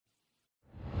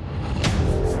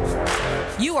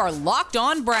You are Locked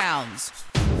On Browns,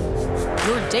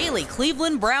 your daily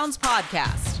Cleveland Browns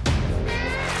podcast.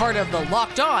 Part of the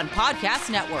Locked On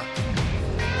Podcast Network.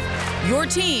 Your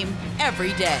team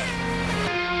every day.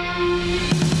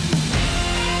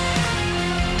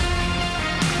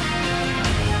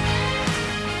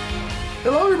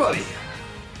 Hello, everybody.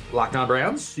 Locked On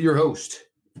Browns, your host,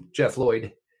 Jeff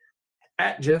Lloyd,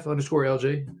 at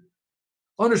Jeff_LJ_Lloyd,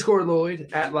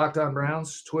 at Locked On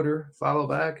Browns, Twitter, follow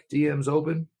back, DMs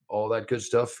open, all that good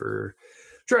stuff for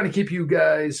trying to keep you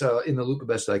guys in the loop the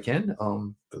best I can.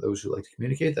 For those who like to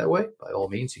communicate that way, by all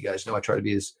means, you guys know I try to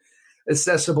be as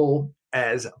accessible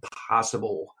as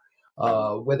possible,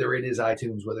 whether it is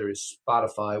iTunes, whether it's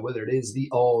Spotify, whether it is the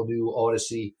all-new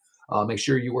Odyssey. Make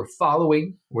sure you are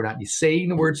following. We're not saying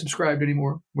the word subscribed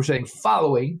anymore. We're saying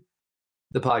following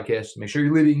the podcast. Make sure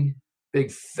you're leaving big,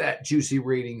 fat, juicy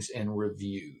ratings and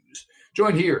reviews.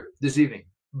 Joined here this evening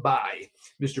by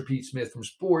Mr. Pete Smith from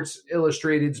Sports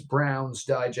Illustrated's Browns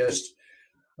Digest.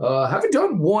 Haven't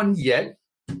done one yet.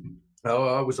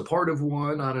 I was a part of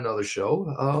one on another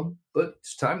show, but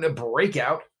it's time to break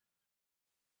out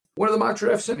one of the mock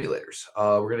draft simulators.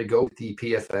 We're going to go with the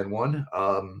PFN one.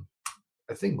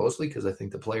 I think mostly because I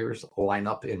think the players line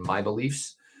up in my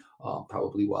beliefs,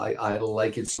 probably why I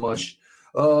like it so much.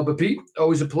 But Pete,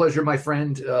 always a pleasure, my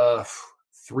friend.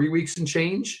 3 weeks and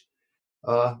change.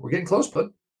 We're getting close,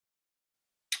 bud.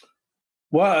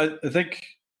 Well, I think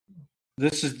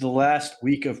this is the last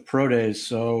week of pro days,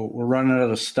 so we're running out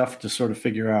of stuff to sort of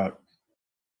figure out.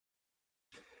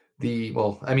 The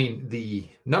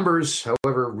numbers,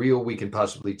 however real we can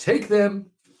possibly take them.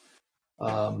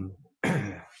 At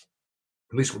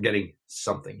least we're getting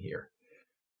something here.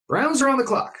 Browns are on the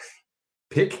clock.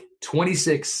 Pick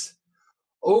 26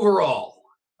 overall.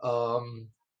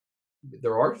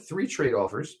 There are 3 trade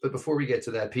offers, but before we get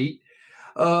to that, Pete,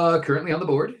 currently on the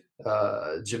board,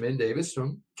 Jamin Davis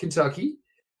from Kentucky.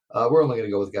 We're only going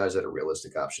to go with guys that are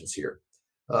realistic options here.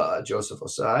 Joseph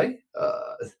Osai,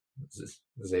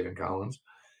 Zaven Collins,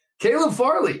 Caleb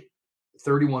Farley,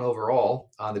 31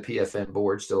 overall on the PFN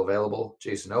board, still available.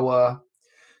 Jason Owa,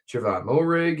 Trevon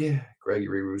Moehrig,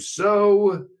 Gregory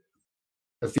Rousseau,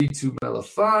 Afitu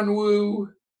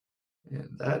Melifonwu, and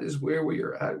that is where we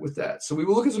are at with that. So we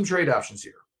will look at some trade options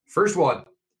here. First one,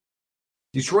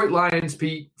 Detroit Lions,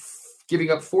 Pete,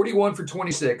 giving up 41 for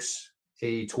 26,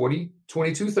 a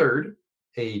 2022 third,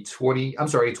 a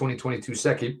 2022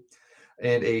 second,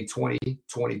 and a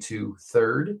 2022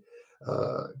 third.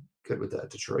 Good with that,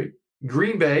 Detroit.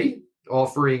 Green Bay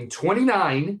offering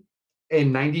 29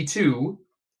 and 92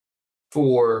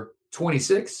 for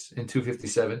 26 and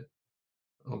 257.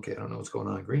 Okay, I don't know what's going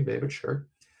on in Green Bay, but sure.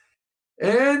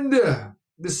 And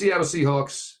the Seattle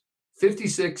Seahawks,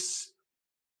 56,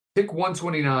 pick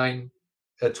 129,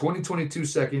 a 2022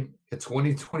 second, a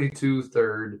 2022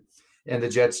 third, and the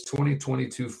Jets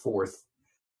 2022 fourth.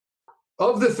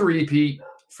 Of the 3, Pete,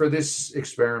 for this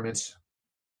experiment,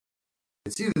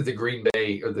 it's either the Green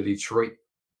Bay or the Detroit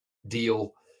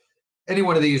deal. Any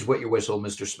one of these, wet your whistle,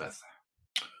 Mr. Smith.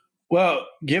 Well,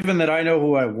 given that I know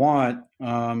who I want,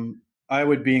 I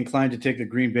would be inclined to take the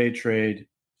Green Bay trade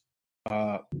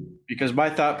because my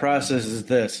thought process is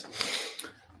this.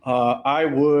 I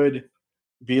would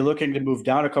be looking to move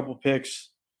down a couple picks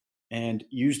and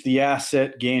use the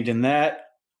asset gained in that,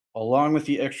 along with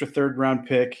the extra third-round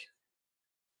pick,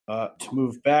 to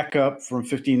move back up from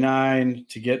 59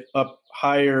 to get up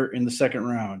higher in the second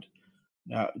round.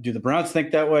 Now, do the Browns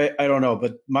think that way? I don't know,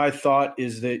 but my thought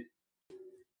is that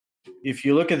if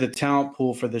you look at the talent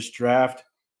pool for this draft,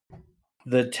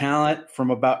 the talent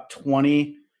from about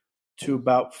 20 to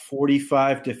about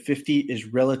 45 to 50 is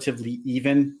relatively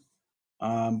even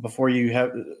before you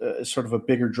have sort of a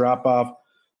bigger drop-off.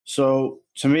 So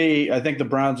to me, I think the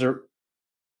Browns are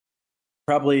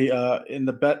probably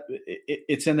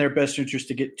it's in their best interest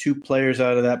to get 2 players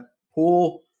out of that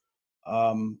pool.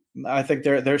 I think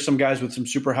there's some guys with some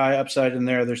super high upside in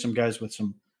there. There's some guys with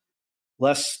some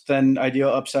less than ideal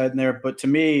upside in there. But to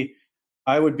me,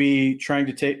 I would be trying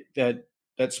to take that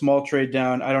small trade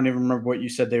down. I don't even remember what you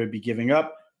said they would be giving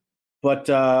up. But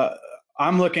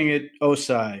I'm looking at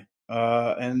Osai,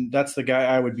 and that's the guy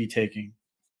I would be taking.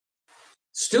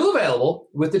 Still available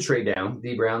with the trade down.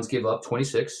 The Browns give up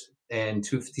 26 and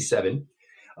 257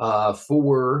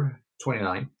 for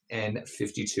 29 and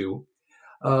 52.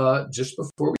 Just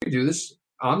before we do this,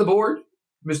 on the board,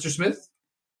 Mr. Smith,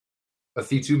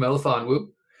 Afitu Melifonwu,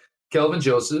 Kelvin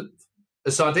Joseph,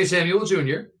 Asante Samuel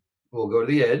Jr. will go to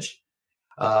the edge.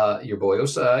 Your boy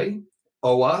Osai,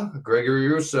 Owa, Gregory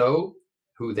Rousseau,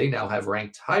 who they now have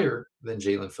ranked higher than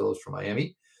Jalen Phillips from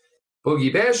Miami.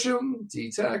 Boogie Basham,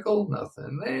 D tackle,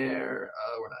 nothing there.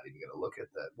 We're not even going to look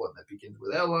at that one that begins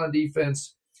with L on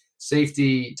defense.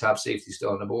 Safety, top safety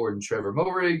still on the board, and Trevor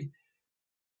Moehrig.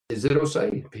 Is it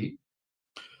Osai, Pete?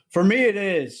 For me, it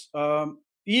is.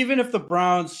 Even if the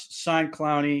Browns sign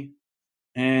Clowney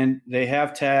and they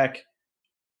have Tack,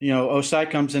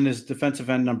 Osai comes in as defensive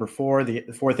end number 4, the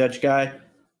fourth edge guy.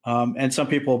 And some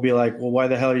people will be like, well, why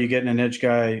the hell are you getting an edge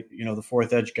guy, the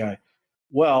fourth edge guy?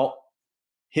 Well,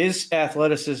 his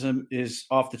athleticism is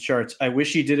off the charts. I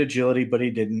wish he did agility, but he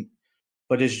didn't.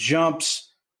 But his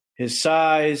jumps, his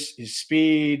size, his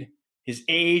speed, his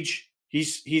age,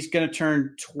 he's going to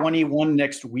turn 21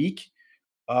 next week.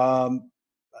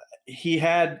 He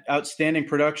had outstanding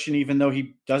production, even though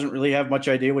he doesn't really have much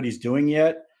idea what he's doing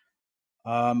yet.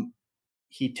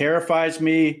 He terrifies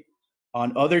me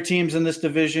on other teams in this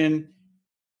division.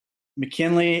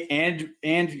 McKinley and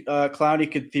Clowney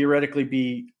could theoretically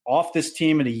be off this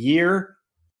team in a year.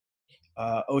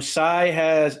 Osai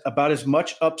has about as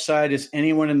much upside as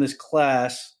anyone in this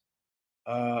class.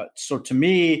 So to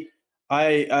me,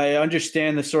 I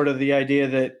understand the idea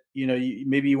that,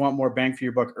 maybe you want more bang for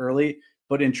your buck early,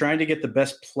 but in trying to get the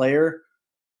best player,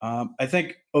 I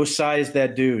think Osai is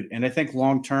that dude. And I think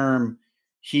long-term,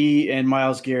 he and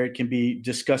Myles Garrett can be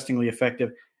disgustingly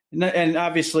effective. And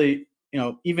obviously,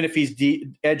 even if he's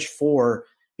edge 4,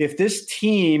 if this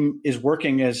team is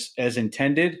working as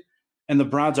intended and the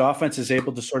Browns offense is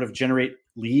able to sort of generate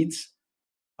leads,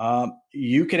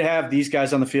 you could have these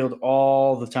guys on the field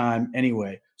all the time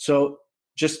anyway. So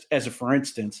just as a for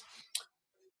instance,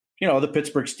 the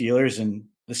Pittsburgh Steelers and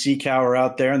the Sea Cow are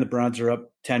out there and the Browns are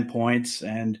up 10 points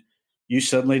and you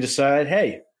suddenly decide,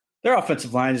 hey, their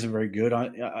offensive line isn't very good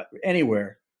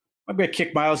anywhere. I'm going to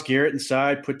kick Myles Garrett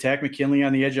inside, put Tack McKinley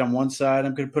on the edge on one side.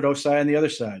 I'm going to put Osai on the other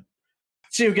side.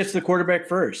 See who gets the quarterback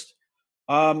first.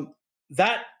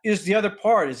 That is the other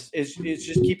part is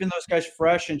just keeping those guys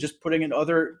fresh and just putting an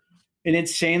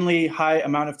insanely high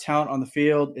amount of talent on the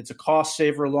field. It's a cost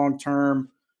saver long term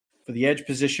for the edge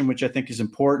position, which I think is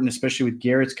important, especially with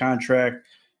Garrett's contract.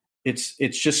 It's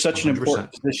just such 100%. An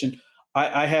important position.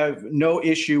 I have no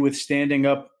issue with standing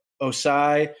up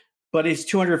Osai, but he's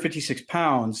 256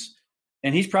 pounds,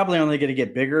 and he's probably only going to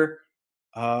get bigger.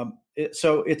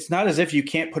 So it's not as if you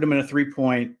can't put him in a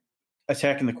 3-point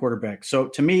attacking the quarterback. So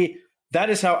to me, that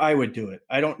is how I would do it.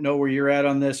 I don't know where you're at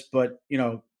on this, but,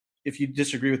 if you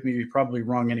disagree with me, you're probably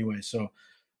wrong anyway. So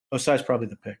Osai's probably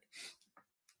the pick.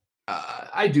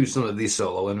 I do some of these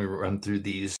solo and we run through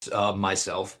these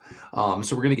myself.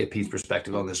 So we're going to get Pete's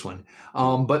perspective on this one.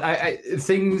 But I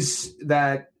things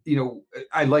that,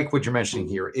 I like what you're mentioning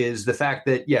here is the fact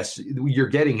that, yes, you're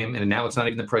getting him, and now it's not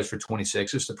even the price for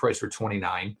 26, it's the price for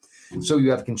 29. So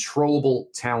you have controllable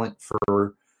talent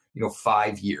for,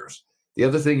 5 years. The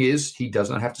other thing is he does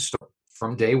not have to start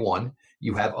from day one.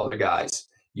 You have other guys.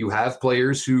 You have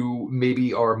players who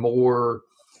maybe are more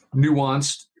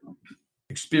nuanced,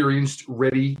 experienced,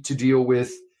 ready to deal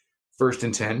with 1st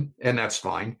and 10, and that's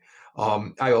fine.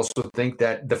 I also think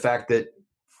that the fact that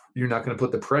you're not going to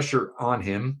put the pressure on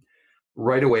him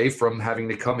right away from having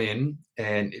to come in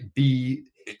and be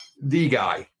the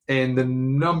guy. And the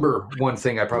number one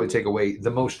thing I probably take away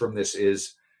the most from this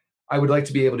is I would like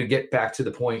to be able to get back to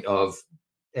the point of,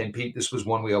 and Pete, this was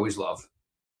one we always love,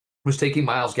 was taking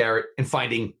Myles Garrett and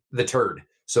finding the turd,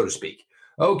 so to speak.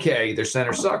 Okay, their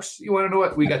center sucks. You want to know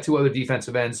what? We got 2 other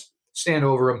defensive ends. Stand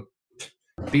over him,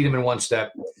 beat him in one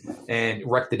step, and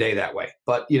wreck the day that way.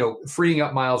 But, freeing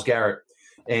up Myles Garrett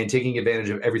and taking advantage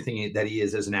of everything that he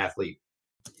is as an athlete,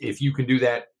 if you can do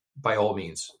that, by all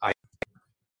means.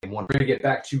 We're going to get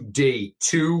back to day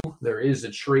 2. There is a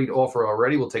trade offer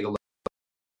already. We'll take a look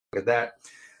at that.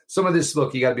 Some of this,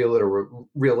 look, you got to be a little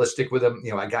realistic with them.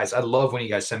 Guys, I love when you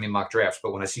guys send me mock drafts,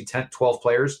 but when I see 10, 12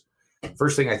 players,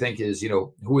 first thing I think is,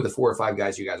 who are the 4 or 5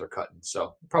 guys you guys are cutting?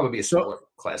 So probably be a smaller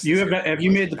class. Have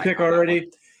you made the pick already?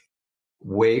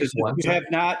 Wait, you have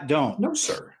not. Don't. No,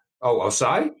 sir. Oh,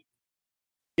 Osai?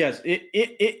 Yes.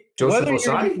 Joseph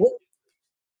Osai?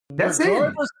 That's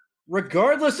in.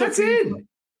 Regardless That's of in.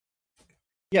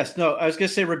 Yes. No, I was going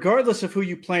to say, regardless of who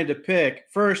you plan to pick,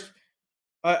 first,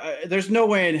 there's no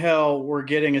way in hell we're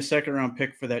getting a 2nd round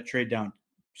pick for that trade down.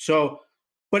 So,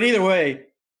 but either way,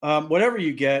 whatever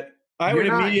you get, You're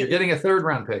getting a 3rd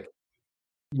round pick.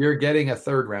 You're getting a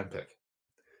 3rd round pick.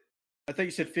 I thought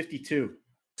you said 52.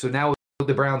 So now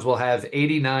the Browns will have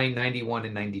 89, 91,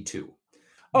 and 92.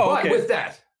 Oh, but okay. With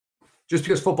that, just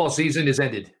because football season is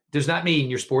ended does not mean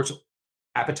your sports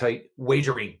appetite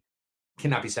wagering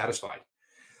cannot be satisfied.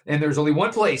 And there's only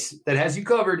one place that has you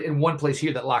covered and one place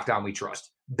here that Locked On we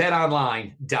trust,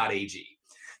 betonline.ag.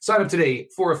 Sign up today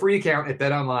for a free account at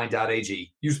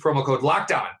betonline.ag. Use promo code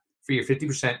LOCKEDON for your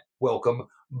 50% welcome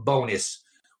bonus.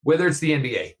 Whether it's the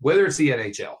NBA, whether it's the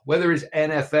NHL, whether it's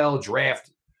NFL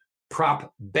draft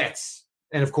prop bets,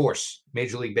 and of course,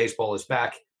 Major League Baseball is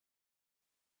back.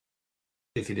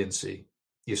 If you didn't see,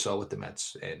 you saw with the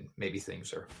Mets, and maybe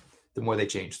things are, the more they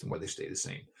change, the more they stay the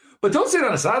same. But don't sit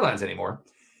on the sidelines anymore.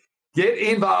 Get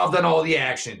involved in all the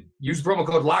action. Use promo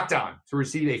code LOCKEDON to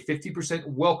receive a 50%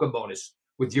 welcome bonus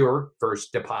with your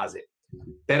first deposit.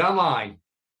 BetOnline,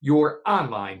 your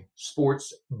online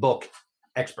sports book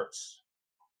experts.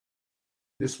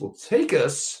 This will take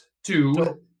us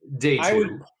to day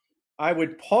two. I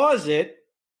would pause it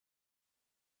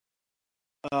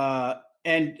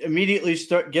and immediately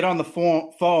get on the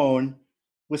phone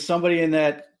with somebody in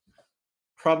that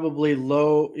probably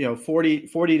low, 40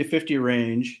 to 50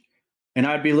 range. And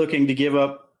I'd be looking to give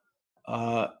up,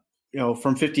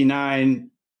 from 59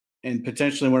 and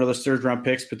potentially one of those third round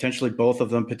picks, potentially both of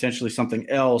them, potentially something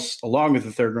else along with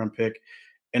the third round pick.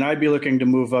 And I'd be looking to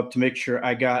move up to make sure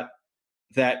I got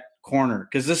that corner.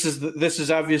 Cause this is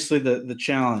obviously the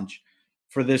challenge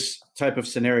for this type of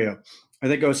scenario. I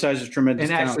think Osai is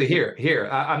tremendous. And actually here,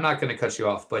 I'm not going to cut you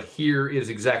off, but here is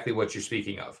exactly what you're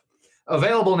speaking of.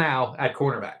 Available now at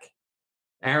cornerback: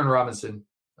 Aaron Robinson,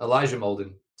 Elijah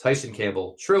Molden, Tyson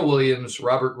Campbell, Trill Williams,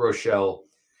 Robert Rochelle.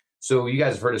 So you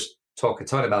guys have heard us talk a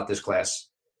ton about this class,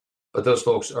 but those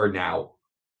folks are now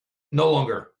no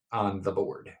longer on the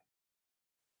board.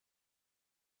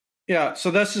 Yeah,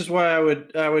 so this is why I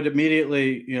would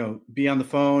immediately, be on the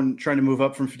phone trying to move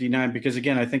up from 59, because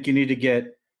again, I think you need to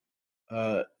get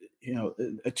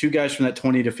two guys from that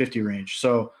 20 to 50 range.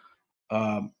 So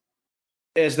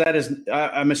as that is,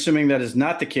 I'm assuming that is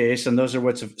not the case, and those are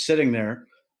what's sitting there.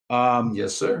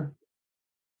 Yes, sir.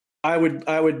 I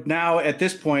would now at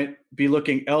this point be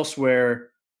looking elsewhere,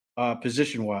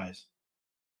 position wise.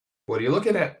 What are you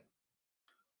looking at?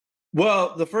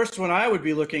 Well, the first one I would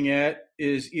be looking at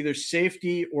is either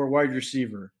safety or wide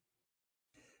receiver.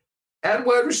 At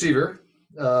wide receiver,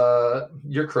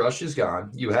 your crush is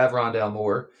gone. You have Rondale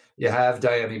Moore. You have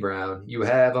Dyami Brown. You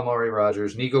have Amari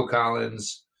Rogers, Nico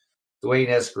Collins, Dwayne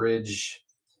Eskridge,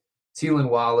 Teelan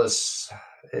Wallace.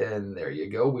 And there you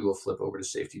go. We will flip over to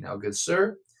safety now, good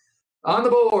sir. On the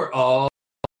board.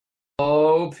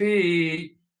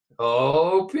 Pete.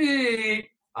 Pete.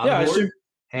 On the board.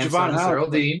 Hamson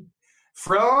Harold Dean.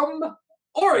 From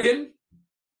Oregon,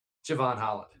 Javon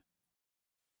Holland.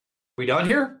 We done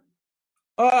here?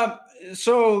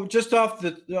 So just off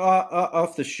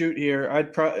the shoot here,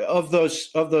 I'd probably of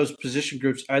those position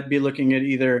groups, I'd be looking at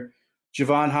either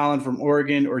Javon Holland from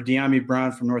Oregon or Dyami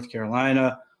Brown from North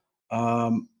Carolina.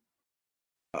 I'm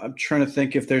trying to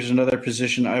think if there's another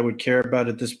position I would care about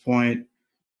at this point,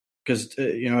 because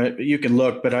you can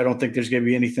look, but I don't think there's going to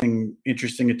be anything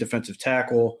interesting at defensive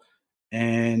tackle,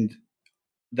 and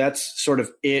that's sort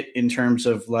of it in terms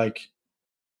of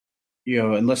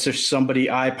unless there's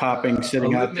somebody eye-popping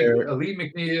sitting out there. Aleem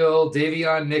McNeil,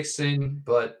 Davion Nixon,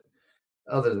 but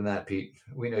other than that, Pete,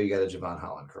 we know you got a Javon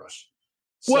Holland crush.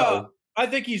 Well, I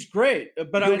think he's great,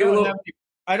 but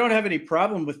I don't have any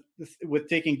problem with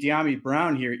taking Dyami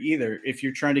Brown here either. If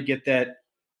you're trying to get that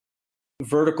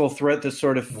vertical threat that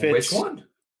sort of fits. Which one?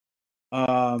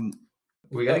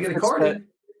 We got to get a card in.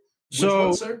 Which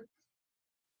one, sir?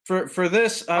 For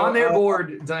this on their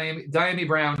board, Dyami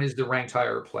Brown is the ranked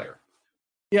higher player.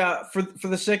 Yeah, for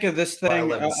the sake of this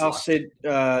thing, I'll say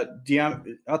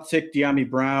I'll take Dyami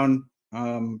Brown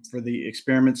for the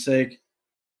experiment's sake.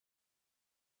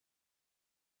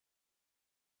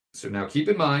 So now keep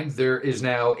in mind, there is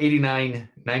now 89,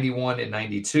 91, and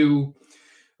 92.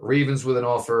 Ravens with an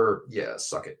offer. Yeah,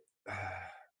 suck it.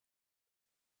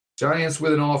 Giants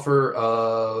with an offer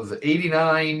of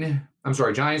 89. I'm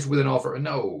sorry, Giants with an offer.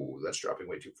 No, that's dropping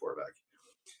way too far back.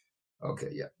 Okay,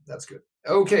 yeah, that's good.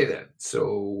 Okay, then.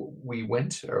 So we'll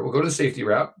go to the safety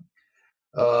route.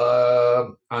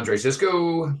 Andre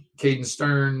Cisco, Caden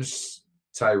Stearns,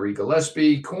 Tyree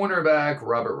Gillespie, cornerback,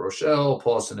 Robert Rochelle,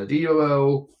 Paulson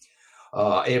Adiobo,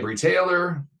 Ambry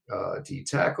Taylor, D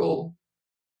tackle,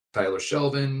 Tyler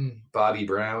Shelvin, Bobby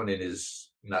Brown and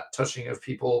his not touching of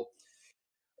people,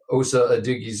 Osa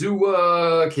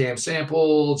Adigizua, Cam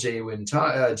Sample, Jalen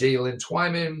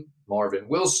Twyman, Marvin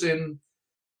Wilson.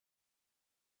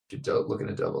 Looking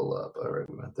to double up. All right,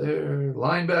 we went there.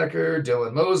 Linebacker,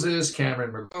 Dylan Moses,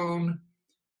 Cameron McGoon.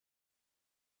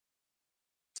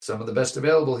 Some of the best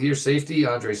available here. Safety,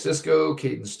 Andre Cisco,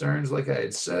 Caden Stearns, like I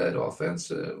had said,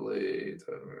 offensively.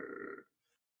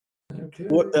 Okay.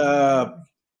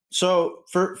 So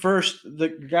first, the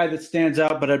guy that stands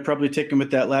out, but I'd probably take him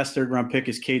with that last third-round pick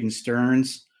is Caden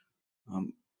Stearns.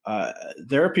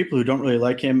 There are people who don't really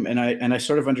like him, and I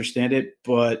sort of understand it.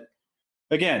 But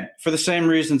again, for the same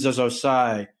reasons as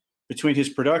Osai, between his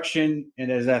production and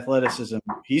his athleticism,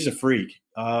 he's a freak.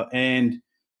 And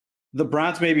the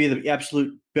Browns may be the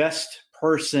absolute best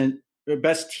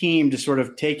team to sort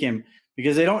of take him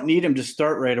because they don't need him to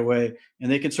start right away,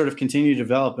 and they can sort of continue to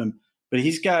develop him. But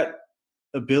he's got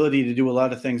ability to do a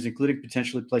lot of things, including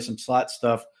potentially play some slot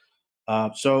stuff.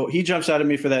 So he jumps out at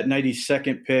me for that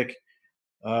 92nd pick.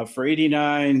 For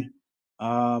 89,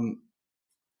 of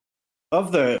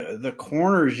the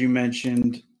corners you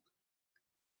mentioned,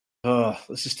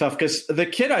 this is tough because the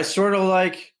kid I sort of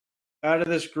like out of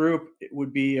this group it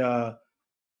would be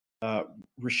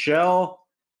Rochelle,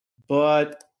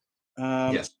 but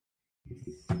yes,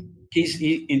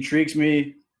 he intrigues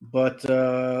me. But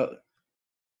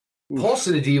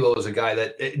Paulson Adebo is a guy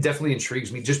that definitely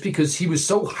intrigues me just because he was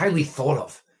so highly thought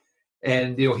of.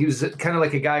 And, he was kind of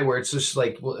like a guy where it's just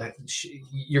like, well,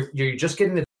 you're just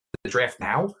getting the draft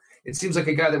now? It seems like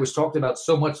a guy that was talked about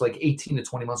so much like 18 to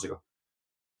 20 months ago.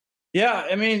 Yeah,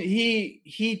 I mean, he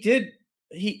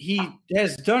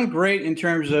has done great in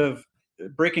terms of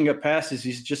breaking up passes.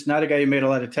 He's just not a guy who made a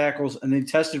lot of tackles, and they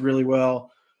tested really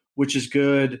well, which is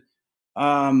good.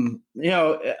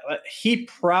 He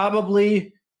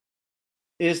probably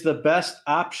is the best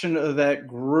option of that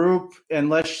group,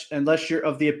 unless you're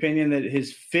of the opinion that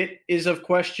his fit is of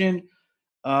question.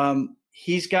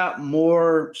 He's got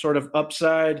more sort of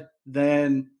upside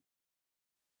than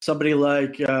somebody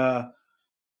like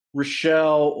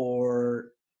Rochelle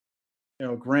or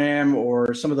Graham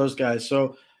or some of those guys.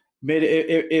 So,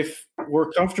 if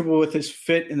we're comfortable with his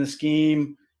fit in the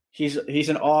scheme, he's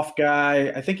an off guy.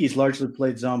 I think he's largely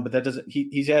played zone, but that doesn't.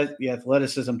 He's has the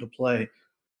athleticism to play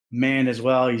man as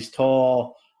well. He's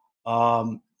tall.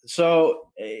 So,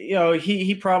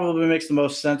 he probably makes the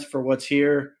most sense for what's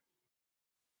here.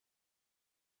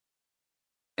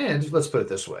 And let's put it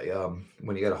this way.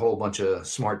 When you got a whole bunch of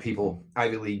smart people,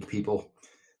 Ivy League people,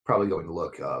 probably going to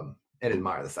look and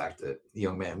admire the fact that the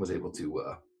young man was able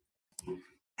to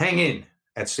hang in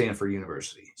at Stanford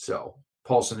University. So,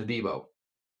 Paulson Adebo,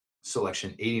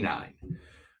 selection 89.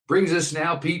 Brings us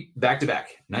now, Pete,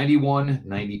 back-to-back, 91,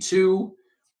 92.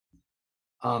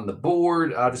 On the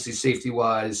board, obviously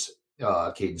safety-wise,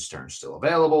 Caden Stern's still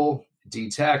available.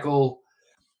 D-tackle,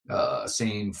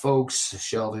 same folks,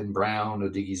 Shelvin, Brown,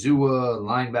 Odigizua,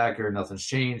 linebacker, nothing's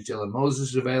changed. Dylan Moses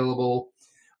is available.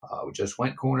 We just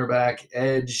went cornerback,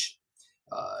 edge,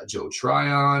 Joe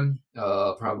Tryon,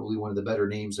 probably one of the better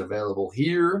names available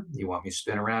here. You want me to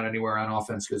spin around anywhere on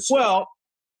offense? Well,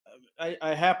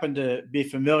 I happen to be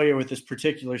familiar with this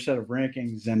particular set of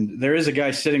rankings, and there is a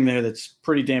guy sitting there that's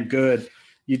pretty damn good.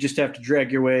 You just have to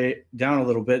drag your way down a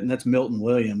little bit, and that's Milton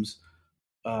Williams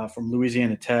from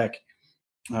Louisiana Tech.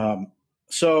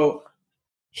 So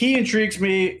he intrigues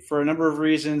me for a number of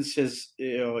reasons.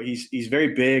 He's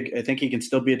very big. I think he can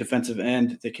still be a defensive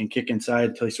end that can kick inside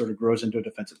until he sort of grows into a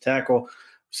defensive tackle.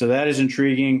 So that is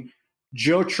intriguing.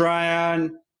 Joe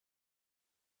Tryon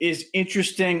is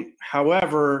interesting.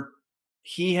 However,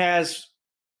 he's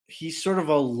sort of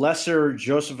a lesser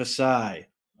Joseph Asai.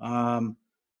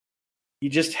 He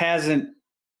just hasn't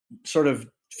sort of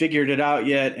figured it out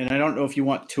yet, and I don't know if you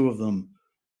want two of them.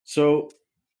 So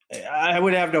I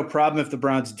would have no problem if the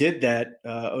Browns did that.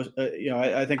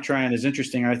 I think Tryon is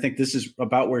interesting. I think this is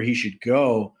about where he should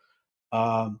go.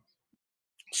 Either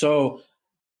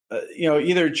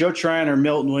Joe Tryon or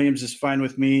Milton Williams is fine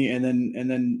with me, and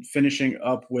then finishing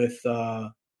up with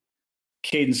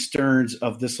Caden Stearns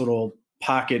of this little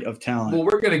pocket of talent. Well,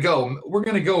 we're gonna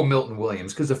go Milton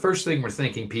Williams because the first thing we're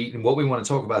thinking, Pete, and what we want to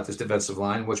talk about this defensive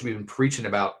line, which we've been preaching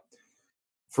about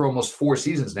for almost 4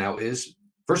 seasons now, is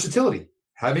versatility.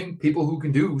 Having people who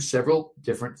can do several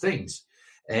different things.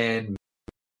 And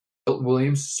Milton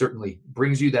Williams certainly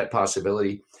brings you that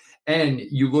possibility. And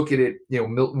you look at it,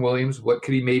 Milton Williams, what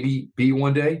could he maybe be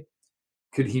one day?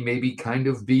 Could he maybe kind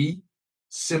of be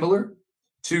similar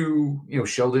to,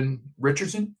 Sheldon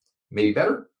Richardson? Maybe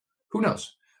better? Who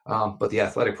knows? But the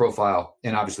athletic profile,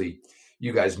 and obviously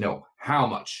you guys know how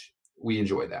much we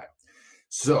enjoy that.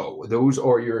 So those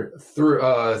are your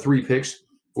 3 picks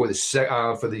for the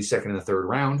second and the third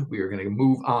round. We are going to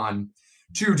move on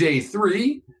to day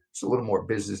 3. It's a little more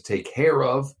business to take care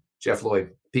of. Jeff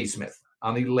Lloyd, Pete Smith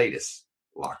on the latest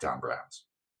Locked On Browns.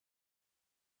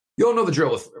 You all know the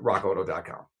drill with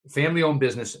RockAuto.com. Family-owned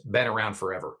business, been around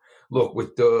forever. Look,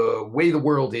 with the way the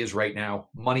world is right now,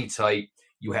 money tight,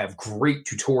 you have great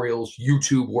tutorials,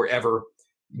 YouTube, wherever.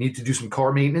 You need to do some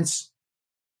car maintenance?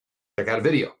 Check out a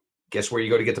video. Guess where you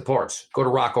go to get the parts? Go to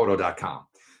RockAuto.com.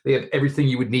 They have everything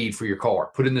you would need for your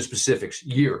car. Put in the specifics,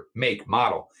 year, make,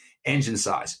 model, engine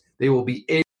size. They will be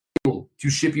able to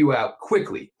ship you out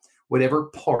quickly whatever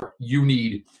part you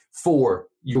need for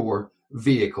your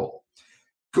vehicle.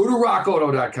 Go to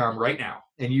rockauto.com right now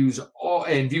and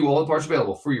view all the parts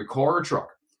available for your car or truck.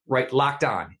 Write Locked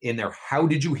On in there. How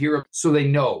did you hear it? So they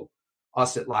know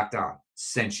us at Locked On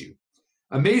sent you.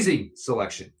 Amazing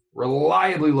selection,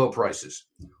 reliably low prices,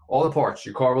 all the parts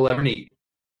your car will ever need.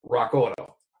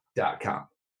 rockauto.com.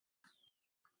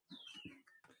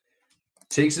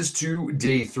 Takes us to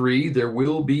day 3. There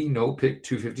will be no pick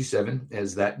 257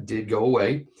 as that did go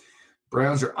away.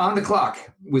 Browns are on the clock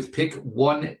with pick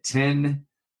 110.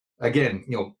 Again,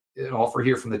 an offer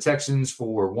here from the Texans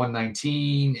for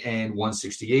 119 and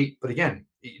 168. But again,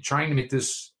 trying to make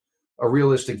this a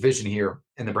realistic vision here,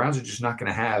 and the Browns are just not going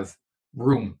to have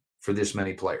room for this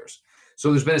many players. So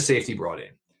there's been a safety brought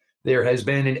in. There has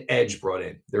been an edge brought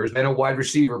in. There has been a wide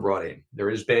receiver brought in. There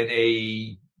has been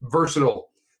a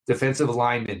versatile defensive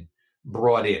lineman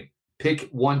brought in. Pick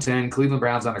 110, Cleveland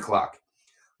Browns on the clock.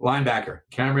 Linebacker,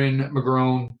 Cameron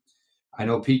McGrone. I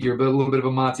know, Pete, you're a little bit of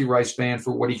a Monty Rice fan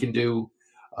for what he can do.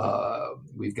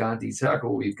 We've gone D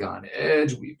tackle, we've gone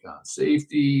edge, we've gone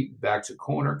safety, back to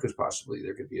corner because possibly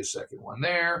there could be a second one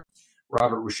there.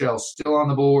 Robert Rochelle still on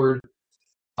the board.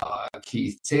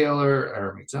 Keith Taylor,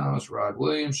 Aaron Thomas, Rod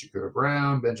Williams, Shakur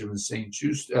Brown, Benjamin St.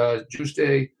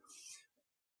 Juste.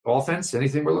 Offense,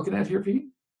 anything we're looking at here, Pete?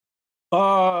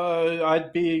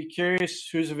 I'd be curious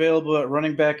who's available at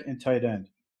running back and tight end.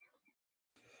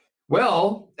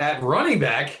 Well, at running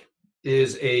back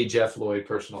is a Jeff Lloyd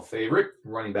personal favorite.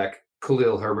 Running back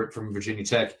Khalil Herbert from Virginia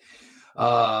Tech.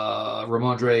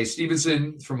 Ramondre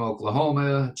Stevenson from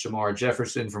Oklahoma. Jamar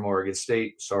Jefferson from Oregon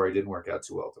State. Sorry, didn't work out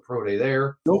too well at the pro day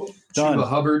there. Nope, done. Chuba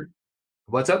Hubbard.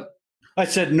 What's up? I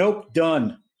said nope,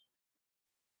 done.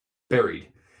 Buried.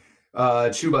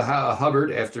 Chuba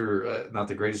Hubbard, after not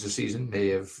the greatest of season, may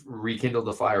have rekindled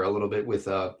the fire a little bit with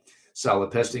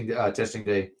solid testing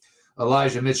day.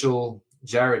 Elijah Mitchell,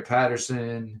 Jared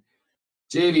Patterson,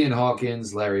 Javian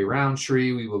Hawkins, Larry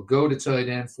Roundtree. We will go to tight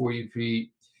end for you,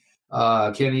 Pete.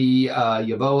 Kenny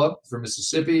Yeboah from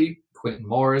Mississippi, Quentin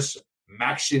Morris,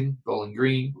 Maxion, Bowling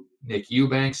Green, Nick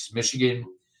Eubanks, Michigan,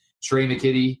 Trey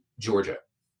McKitty, Georgia.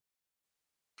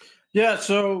 Yeah,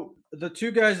 so the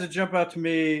two guys that jump out to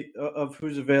me of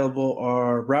who's available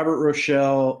are Robert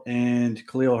Rochelle and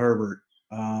Khalil Herbert.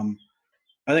 I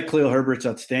think Khalil Herbert's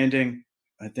outstanding.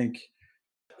 I think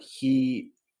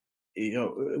he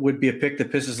would be a pick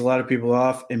that pisses a lot of people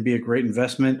off and be a great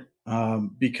investment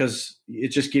because it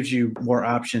just gives you more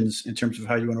options in terms of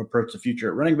how you want to approach the future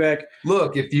at running back.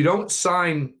 Look, if you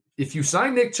sign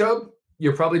Nick Chubb,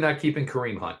 you're probably not keeping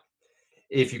Kareem Hunt.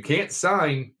 If you can't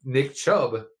sign Nick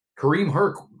Chubb, Kareem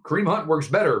Hunt works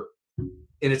better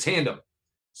in a tandem.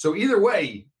 So either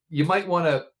way, you might want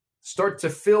to start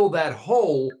to fill that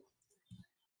hole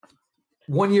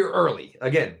 1 year early.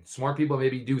 Again, smart people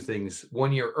maybe do things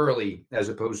 1 year early as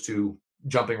opposed to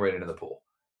jumping right into the pool.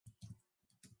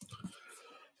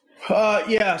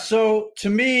 Yeah. So to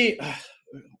me,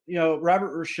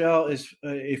 Robert Rochelle is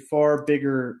a far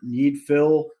bigger need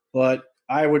fill, but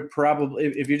I would probably,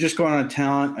 if you're just going on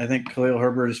talent, I think Khalil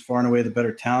Herbert is far and away the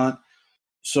better talent.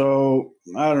 So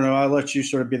I don't know. I'll let you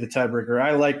sort of be the tiebreaker.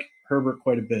 I like Herbert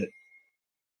quite a bit.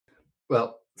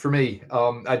 Well, for me,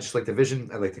 I just like the vision.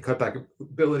 I like the cutback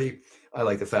ability. I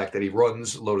like the fact that he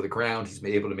runs low to the ground. He's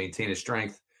able to maintain his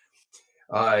strength.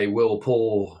 I will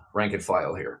pull rank and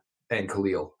file here and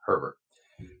Khalil Herbert.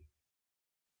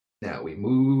 Now we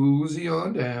mosey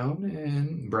on down,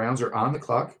 and Browns are on the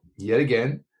clock yet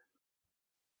again.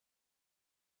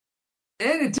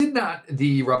 And it did not.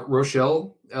 The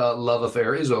Rochelle love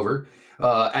affair is over.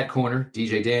 At corner,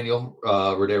 DJ Daniel,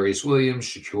 Rodarius Williams,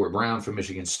 Shakur Brown from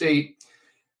Michigan State,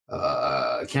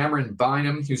 Cameron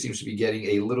Bynum, who seems to be getting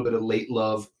a little bit of late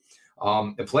love.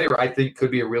 A player I think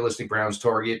could be a realistic Browns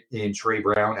target in Trey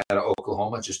Brown out of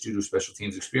Oklahoma, just due to special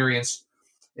teams experience.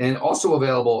 And also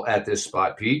available at this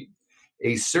spot, Pete,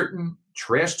 a certain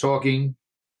trash-talking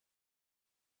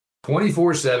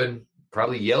 24/7,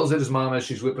 probably yells at his mama as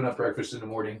she's whipping up breakfast in the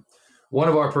morning. One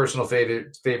of our personal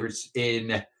favorites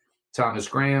in Thomas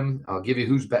Graham. I'll give you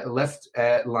who's left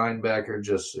at linebacker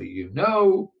just so you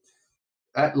know.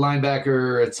 At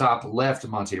linebacker, at top left,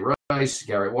 Monty Rice,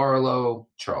 Garrett Warlow,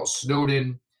 Charles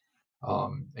Snowden,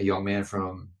 a young man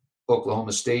from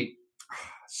Oklahoma State.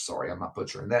 Sorry, I'm not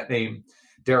butchering that name.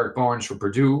 Derek Barnes from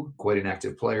Purdue, quite an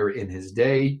active player in his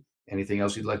day. Anything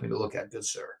else you'd like me to look at, good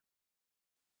sir?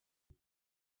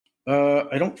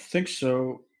 I don't think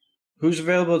so. Who's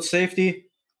available at safety?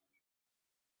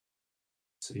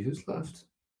 See who's left.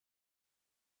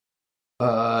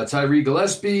 Tyree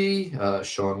Gillespie.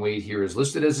 Sean Wade here is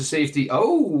listed as a safety.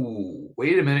 Oh,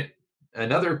 wait a minute.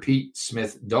 Another Pete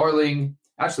Smith Darling.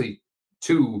 Actually,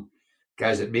 two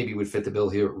guys that maybe would fit the bill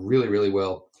here really, really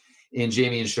well in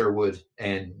Jamie Sherwood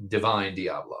and Divine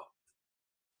Diablo.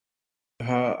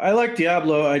 I like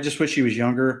Diablo. I just wish he was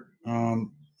younger.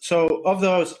 So of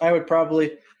those, I would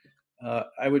probably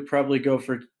go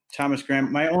for Thomas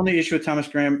Graham. My only issue with Thomas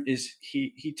Graham is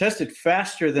he tested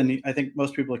faster than I think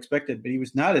most people expected, but he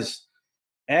was not as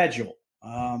agile.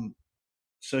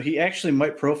 So he actually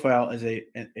might profile as a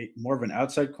more of an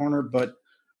outside corner. But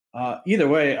either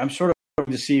way, I'm sort of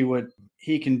hoping to see what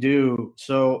he can do.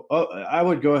 So I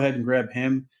would go ahead and grab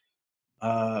him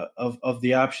of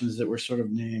the options that were sort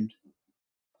of named.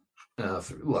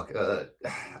 Look, I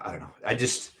don't know.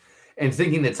 And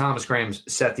thinking that Thomas Graham's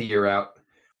set the year out,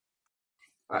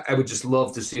 I would just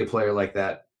love to see a player like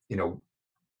that,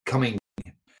 coming.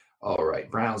 All right,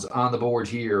 Browns on the board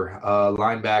here.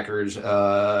 Linebackers,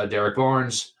 Derek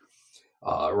Barnes,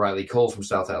 Riley Cole from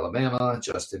South Alabama,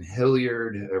 Justin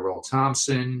Hilliard, Errol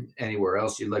Thompson. Anywhere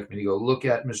else you'd like me to go look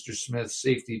at, Mr. Smith?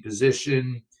 Safety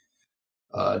position,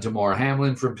 Damar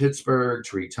Hamlin from Pittsburgh,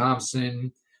 Tariq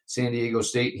Thompson, San Diego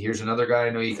State. Here's another guy I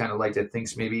know you kind of like that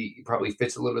thinks maybe probably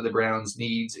fits a little bit of the Browns'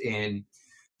 needs in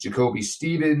Jacoby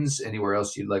Stevens. Anywhere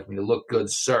else you'd like me to look? Good,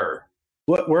 sir.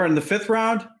 What, we're in the 5th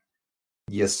round?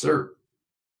 Yes, sir.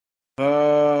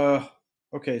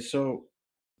 Okay, so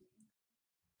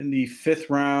in the 5th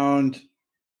round,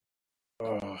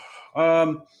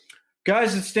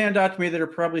 guys that stand out to me that are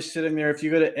probably sitting there. If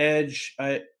you go to edge,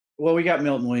 we got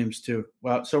Milton Williams too.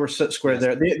 Wow, so we're set square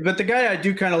there. But the guy I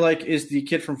do kind of like is the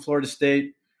kid from Florida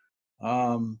State.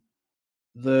 What's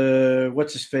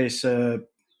his face? The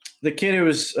kid who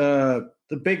was the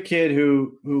big kid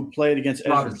who played against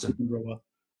Robinson.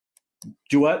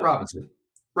 Do what? Robinson.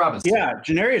 Yeah,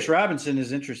 Janarius Robinson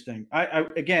is interesting. I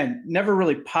again never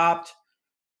really popped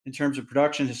in terms of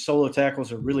production. His solo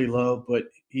tackles are really low, but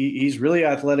he's really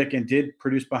athletic and did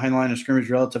produce behind the line of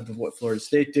scrimmage relative to what Florida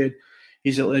State did.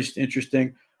 He's at least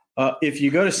interesting. If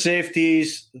you go to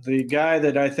safeties, the guy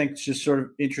that I think is just sort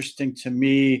of interesting to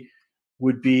me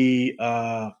would be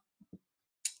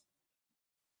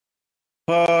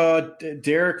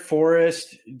Derek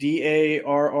Forrest, Darrick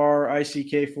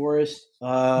Forrest.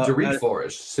 Derek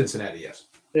Forrest, Cincinnati, yes.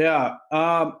 Yeah.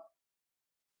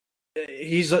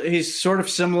 He's sort of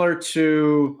similar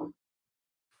to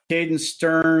Caden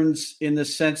Stearns in the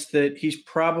sense that he's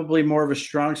probably more of a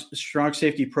strong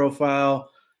safety profile.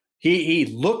 He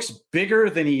looks bigger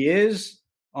than he is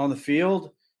on the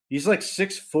field. He's like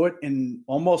 6 foot and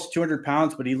almost 200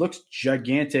 pounds, but he looks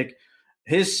gigantic.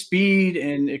 His speed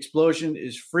and explosion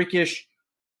is freakish.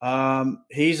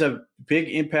 He's a big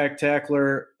impact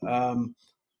tackler. I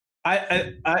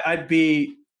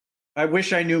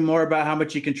wish I knew more about how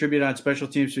much he contributed on special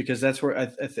teams, because that's where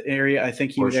the area I think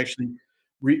he would actually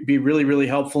be really, really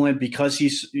helpful in, because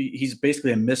he's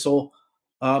basically a missile.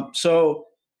 So,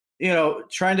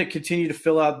 trying to continue to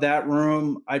fill out that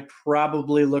room, I'd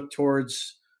probably look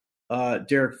towards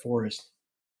Derek Forrest.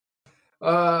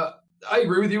 I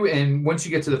agree with you. And once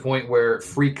you get to the point where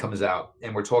Freak comes out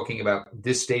and we're talking about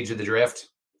this stage of the draft,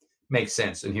 makes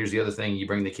sense. And here's the other thing. You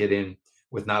bring the kid in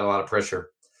with not a lot of pressure.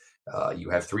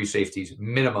 You have 3 safeties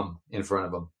minimum in front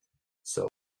of them. So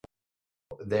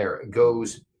there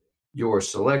goes your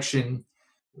selection.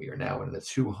 We are now in the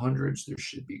 200s. There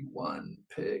should be 1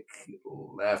 pick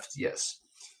left. Yes.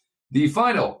 The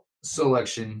final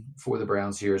selection for the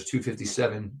Browns here is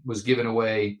 257 was given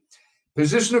away.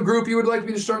 Positional group you would like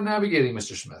me to start navigating,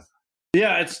 Mr. Smith?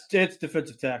 Yeah, it's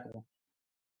defensive tackle.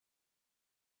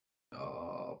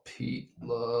 Oh, Pete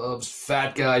loves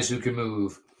fat guys who can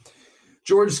move.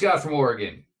 George Scott from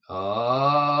Oregon.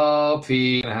 Oh,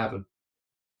 Pete, gonna happen.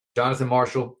 Jonathan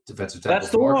Marshall, defensive tackle.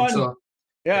 That's the from one. Arkansas.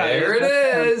 Yeah, there it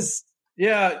is.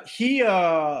 Yeah, he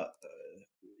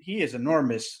is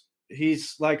enormous.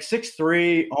 He's like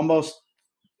 6'3", almost.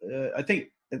 I think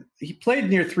he played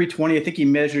near 320. I think he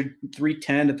measured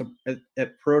 310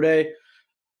 at Pro Day.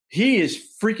 He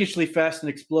is freakishly fast and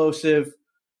explosive.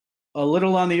 A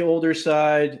little on the older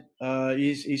side.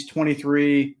 He's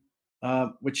 23,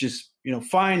 which is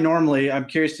fine normally. I'm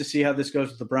curious to see how this goes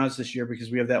with the Browns this year,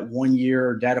 because we have that 1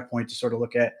 year data point to sort of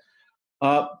look at.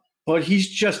 But he's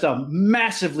just a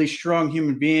massively strong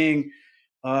human being.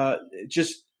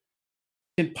 Just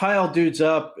can pile dudes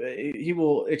up. He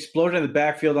will explode in the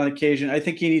backfield on occasion. I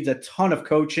think he needs a ton of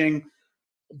coaching.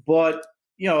 But,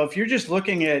 if you're just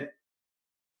looking at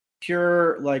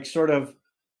pure, like, sort of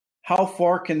how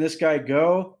far can this guy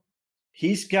go,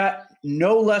 he's got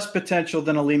no less potential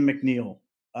than Aleem McNeil.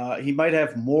 he might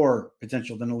have more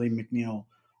potential than Aleem McNeil.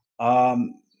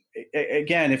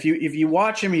 Again, if you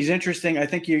watch him, he's interesting. I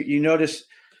think you'll notice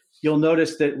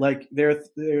that like there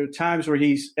are times where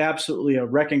he's absolutely a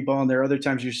wrecking ball, and there are other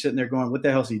times you're sitting there going, "What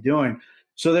the hell is he doing?"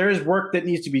 So there is work that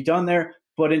needs to be done there.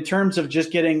 But in terms of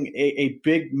just getting a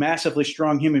big, massively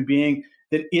strong human being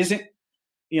that isn't,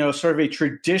 sort of a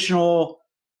traditional,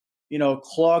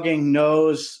 clogging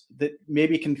nose that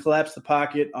maybe can collapse the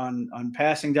pocket on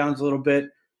passing downs a little bit.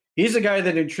 He's a guy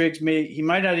that intrigues me. He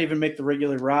might not even make the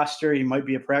regular roster. He might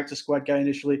be a practice squad guy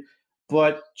initially.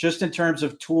 But just in terms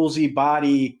of toolsy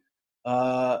body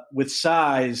with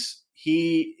size,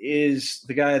 he is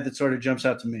the guy that sort of jumps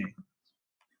out to me.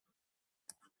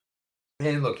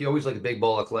 And look, you always like a big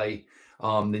ball of clay.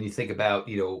 Then you think about,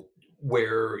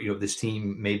 where, this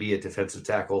team may be at defensive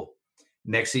tackle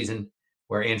next season,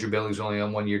 where Andrew Billings only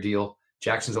on 1 year deal.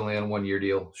 Jackson's only on a 1 year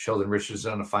deal. Sheldon Richards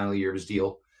on a final year of his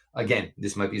deal. Again,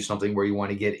 this might be something where you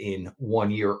want to get in 1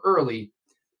 year early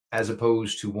as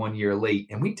opposed to 1 year late.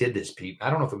 And we did this, Pete. I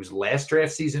don't know if it was last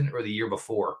draft season or the year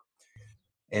before.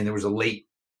 And there was a late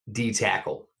D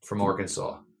tackle from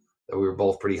Arkansas that we were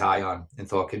both pretty high on and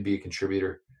thought could be a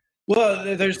contributor.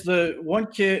 Well, there's the one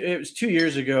kid, it was 2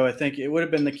 years ago, I think. It would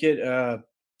have been the kid.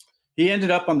 He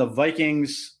ended up on the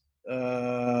Vikings.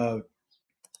 I'll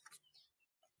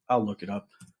look it up.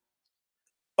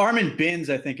 Armin Binns,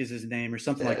 I think, is his name, or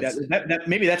something like that.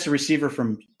 Maybe that's a receiver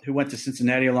who went to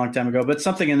Cincinnati a long time ago, but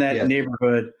something in that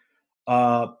neighborhood.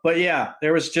 But yeah,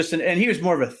 there was just and he was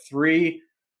more of a 3.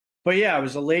 But yeah, it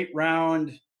was a late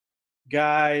round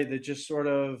guy that just sort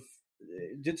of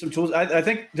did some tools. I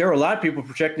think there were a lot of people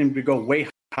projecting him to go way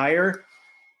higher,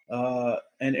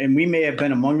 and we may have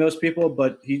been among those people,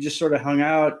 but he just sort of hung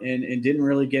out and didn't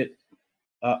really get.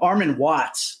 Armin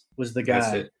Watts was the guy.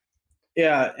 That's it.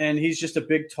 Yeah, and he's just a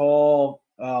big, tall,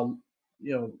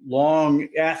 long,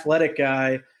 athletic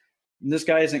guy. And this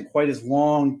guy isn't quite as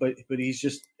long, but he's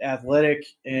just athletic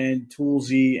and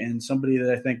toolsy, and somebody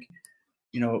that I think,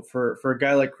 for a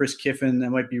guy like Chris Kiffin, that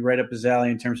might be right up his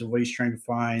alley in terms of what he's trying to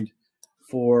find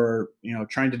for,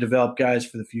 trying to develop guys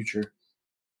for the future.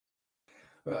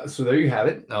 So there you have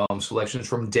it. Selections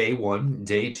from day 1,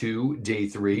 day 2, day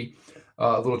 3.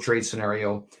 A little trade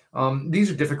scenario. These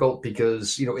are difficult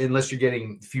because, unless you're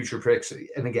getting future picks,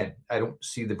 and again, I don't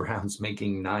see the Browns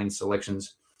making 9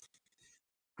 selections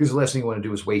because the last thing you want to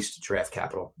do is waste draft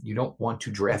capital. You don't want to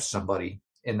draft somebody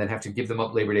and then have to give them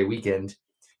up Labor Day weekend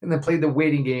and then play the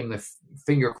waiting game, the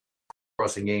finger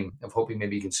crossing game of hoping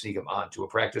maybe you can sneak them onto a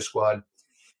practice squad.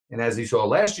 And as you saw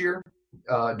last year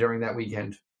during that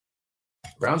weekend,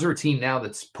 Browns are a team now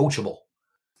that's poachable.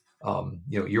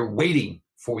 You're waiting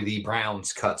for the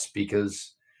Browns cuts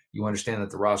because you understand that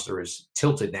the roster is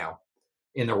tilted now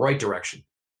in the right direction.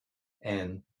 And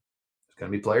there's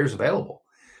going to be players available.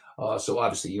 So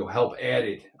obviously, help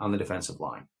added on the defensive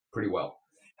line pretty well.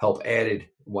 Help added,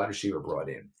 wide receiver brought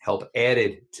in. Help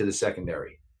added to the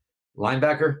secondary.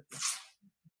 Linebacker,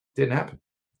 didn't happen.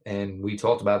 And we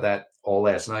talked about that all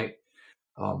last night.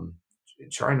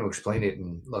 Trying to explain it.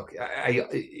 And look,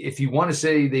 if you want to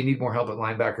say they need more help at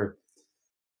linebacker,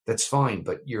 that's fine,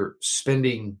 but you're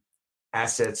spending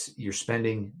assets, you're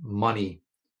spending money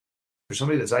for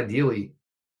somebody that's ideally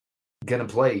going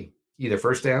to play either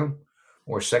first down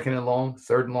or second and long,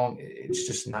 third and long. It's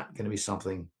just not going to be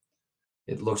something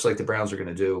it looks like the Browns are going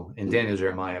to do. And Daniel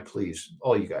Jeremiah, please,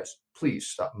 all you guys, please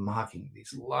stop mocking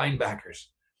these linebackers.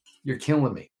 You're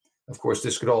killing me. Of course,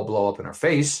 this could all blow up in our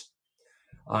face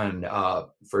on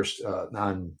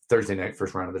Thursday night,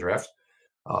 first round of the draft.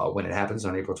 When it happens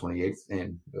on April 28th,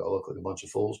 and we'll look like a bunch of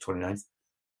fools. 29th,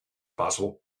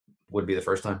 possible, would be the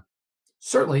first time.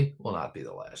 Certainly will not be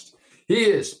the last. He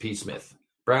is Pete Smith,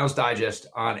 Browns Digest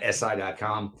on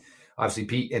SI.com. Obviously,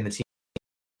 Pete and the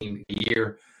team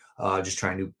here, just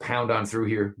trying to pound on through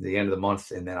here the end of the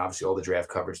month, and then obviously all the draft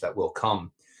coverage that will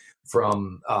come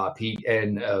from Pete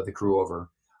and the crew over.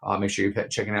 Make sure you're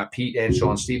checking out Pete and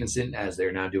Sean Stevenson as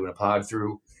they're now doing a pod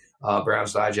through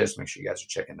Browns Digest. Make sure you guys are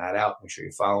checking that out. Make sure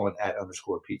you're following at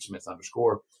 _Pete Smith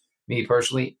 _ me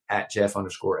personally at Jeff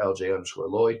 _LJ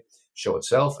 _Lloyd. Show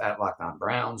itself at Locked On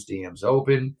Browns. DMs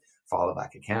open. Follow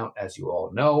back account, as you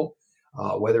all know.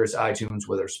 Whether it's iTunes,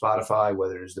 whether it's Spotify,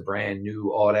 whether it's the brand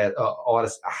new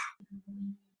Odyssey.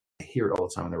 I hear it all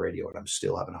the time on the radio, and I'm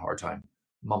still having a hard time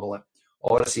mumbling.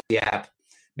 Odyssey app.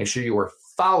 Make sure you are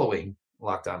following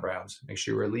Locked On Browns. Make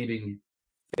sure you are leaving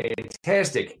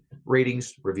fantastic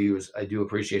ratings, reviews. I do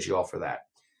appreciate you all for that.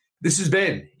 This has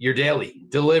been your daily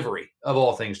delivery of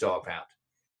all things Dog Pound.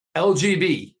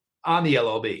 LGB on the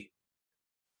LOB.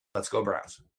 Let's go Browns.